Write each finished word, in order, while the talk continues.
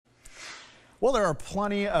Well, there are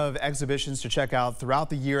plenty of exhibitions to check out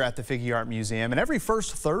throughout the year at the Figge Art Museum, and every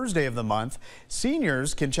first Thursday of the month,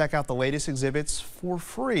 seniors can check out the latest exhibits for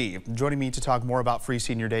free. Joining me to talk more about Free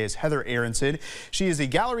Senior Day is Heather Aronson. She is the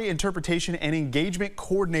Gallery Interpretation and Engagement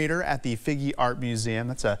Coordinator at the Figge Art Museum.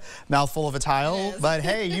 That's a mouthful of a title, but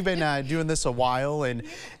hey, you've been doing this a while, and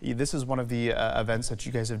this is one of the events that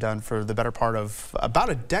you guys have done for the better part of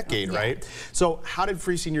about a decade, right? So how did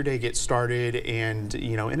Free Senior Day get started? And,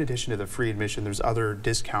 you know, in addition to the free admission, there's other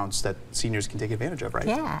discounts that seniors can take advantage of, right?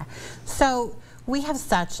 Yeah. So we have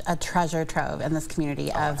such a treasure trove in this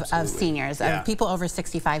community of seniors, of people over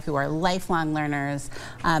 65 who are lifelong learners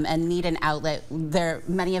and need an outlet.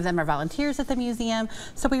 Many of them are volunteers at the museum,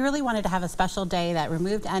 so we really wanted to have a special day that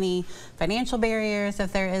removed any financial barriers,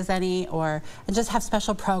 if there is any, and just have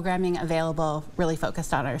special programming available, really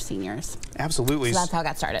focused on our seniors. Absolutely. So that's how it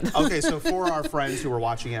got started. Okay, so for our friends who are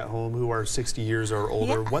watching at home who are 60 years or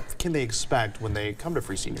older, what can they expect when they come to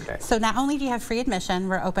Free Senior Day? So not only do you have free admission,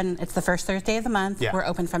 we're open, it's the first Thursday of the month. We're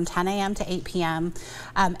open from 10 a.m. to 8 p.m.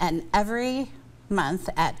 And every month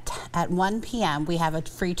at 1 p.m. we have a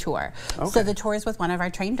free tour. So the tour is with one of our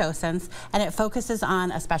trained docents, and it focuses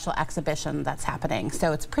on a special exhibition that's happening.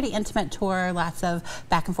 So it's a pretty intimate tour, lots of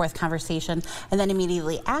back and forth conversation, and then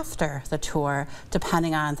immediately after the tour,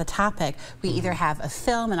 depending on the topic, we either have a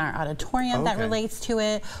film in our auditorium that relates to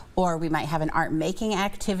it, or we might have an art making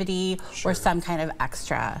activity or some kind of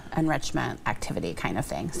extra enrichment activity kind of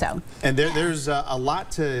thing. So there's a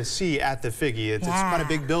lot to see at the Figge. It's quite a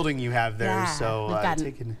big building you have there. So we've got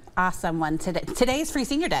an awesome one today. Today's Free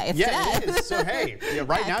Senior Day. It's today. It is. So hey,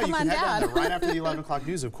 right now you can head down there right after the 11 o'clock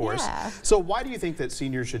news, of course. So why do you think that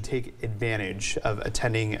seniors should take advantage of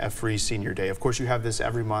attending a Free Senior Day? Of course, you have this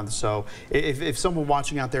every month. So if someone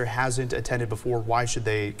watching out there hasn't attended before, why should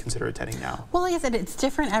they consider attending now? Well, like I said, it's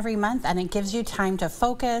different every month, and it gives you time to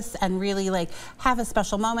focus and really have a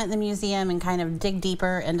special moment in the museum and kind of dig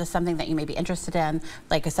deeper into something that you may be interested in.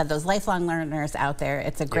 Like I said, those lifelong learners out there,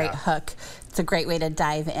 it's a great hook. It's a great way to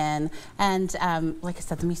dive in. And like I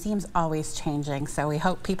said, the museum's always changing, so we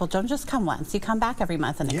hope people don't just come once. You come back every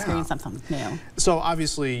month and experience something new. So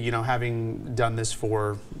obviously, you know, having done this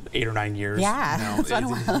for 8 or 9 years, it's been a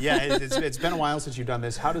while. It's been a while since you've done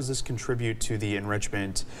this. How does this contribute to the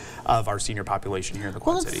enrichment of our senior population here in the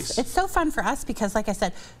Quad Cities? It's so fun for us because, like I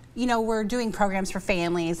said, you know, we're doing programs for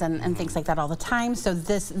families and things like that all the time. So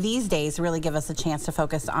these days really give us a chance to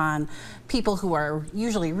focus on people who are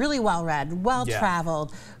usually really well-read,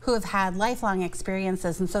 well-traveled, who have had lifelong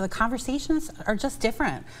experiences, and so the conversations are just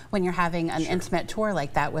different when you're having an intimate tour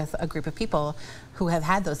like that with a group of people who have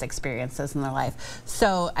had those experiences in their life.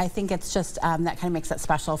 So I think it's just that kind of makes it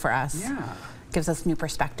special for us. Gives us new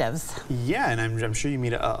perspectives. Yeah, and I'm sure you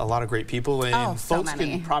meet a lot of great people, and folks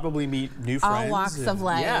can probably meet new friends. All walks of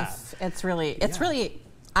life. It's really,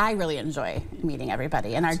 I really enjoy meeting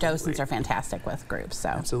everybody, and our docents are fantastic with groups. So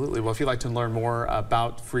absolutely. Well, if you'd like to learn more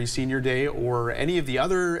about Free Senior Day or any of the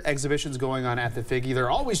other exhibitions going on at the Figge, they're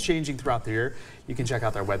always changing throughout the year. You can check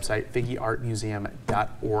out their website,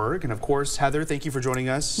 FiggeArtMuseum.org. And of course, Heather, thank you for joining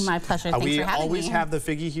us. My pleasure. Thanks for having me. We always have the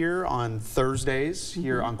Figge here on Thursdays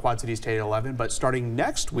here on Quad Cities 10 at 11, but starting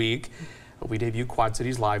next week, we debut Quad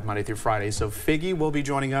Cities Live Monday through Friday. So Figge will be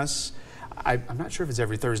joining us. I'm not sure if it's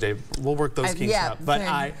every Thursday. We'll work those kinks out. But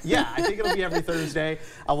I think it'll be every Thursday.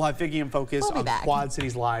 We'll have Figge in Focus on Quad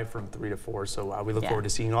Cities Live from 3 to 4. So we look forward to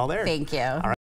seeing you all there. Thank you. All right.